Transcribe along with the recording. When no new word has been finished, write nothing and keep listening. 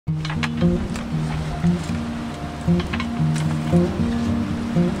My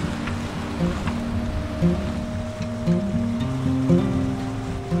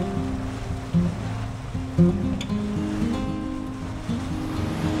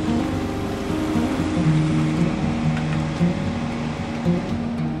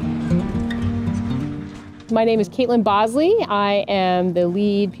name is Caitlin Bosley. I am the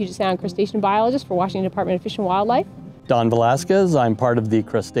lead Puget Sound crustacean biologist for Washington Department of Fish and Wildlife. Don Velasquez, I'm part of the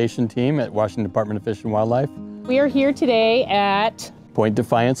crustacean team at Washington Department of Fish and Wildlife. We are here today at Point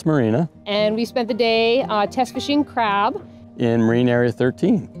Defiance Marina. And we spent the day test fishing crab. In Marine Area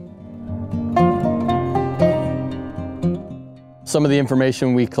 13. Some of the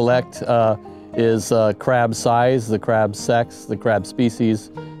information we collect is crab size, the crab sex, the crab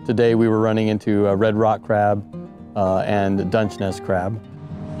species. Today we were running into a red rock crab and Dungeness crab.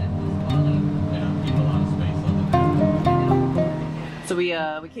 So we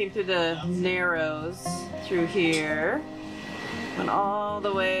came through the Narrows through here, went all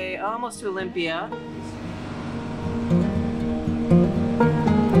the way almost to Olympia.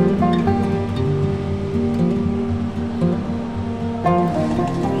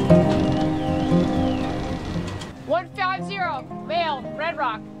 Male, red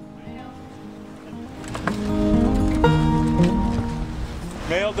rock.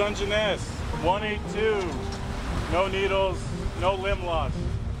 Male Dungeness, 182. No needles, no limb loss.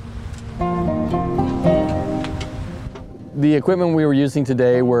 The equipment we were using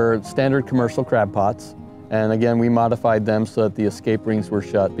today were standard commercial crab pots. And again, we modified them so that the escape rings were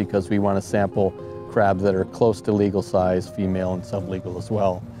shut because we want to sample crabs that are close to legal size, female and sublegal as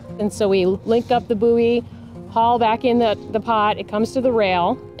well. And so we link up the buoy, haul back in the pot, it comes to the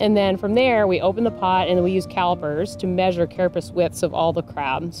rail, and then from there we open the pot and then we use calipers to measure carapace widths of all the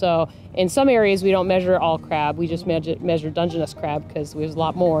crab. So in some areas we don't measure all crab, we just measure Dungeness crab because there's a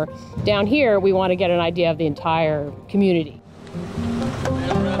lot more. Down here we want to get an idea of the entire community.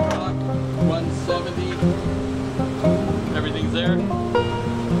 Red rock, 170, everything's there.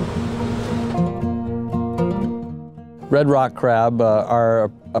 Red rock crab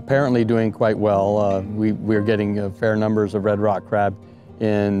are apparently doing quite well. We're getting fair numbers of red rock crab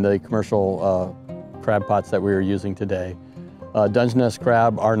in the commercial crab pots that we are using today. Dungeness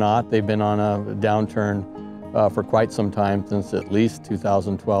crab are not. They've been on a downturn for quite some time, since at least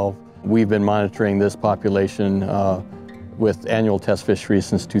 2012. We've been monitoring this population with annual test fisheries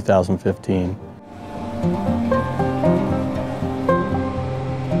since 2015.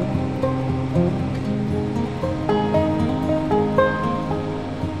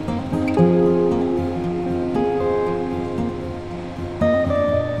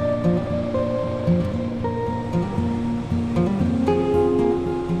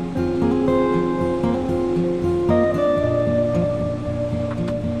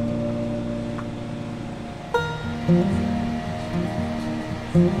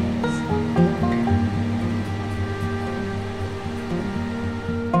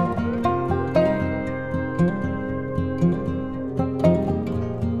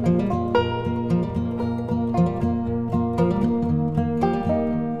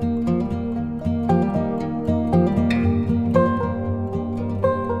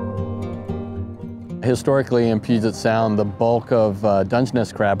 Historically in Puget Sound, the bulk of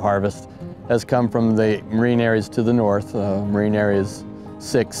Dungeness crab harvest has come from the marine areas to the north, marine areas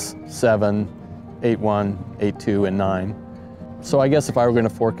 6, 7, 8-1, 8-2, and 9. So I guess if I were going to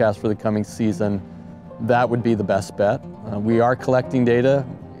forecast for the coming season, that would be the best bet. We are collecting data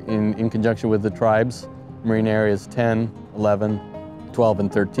in conjunction with the tribes, marine areas 10, 11, 12,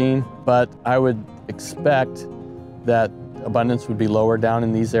 and 13, but I would expect that abundance would be lower down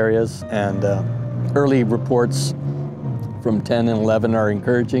in these areas, and early reports from 10 and 11 are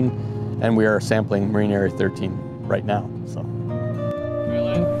encouraging, and we are sampling Marine Area 13 right now. So.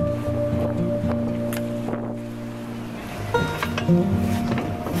 Really?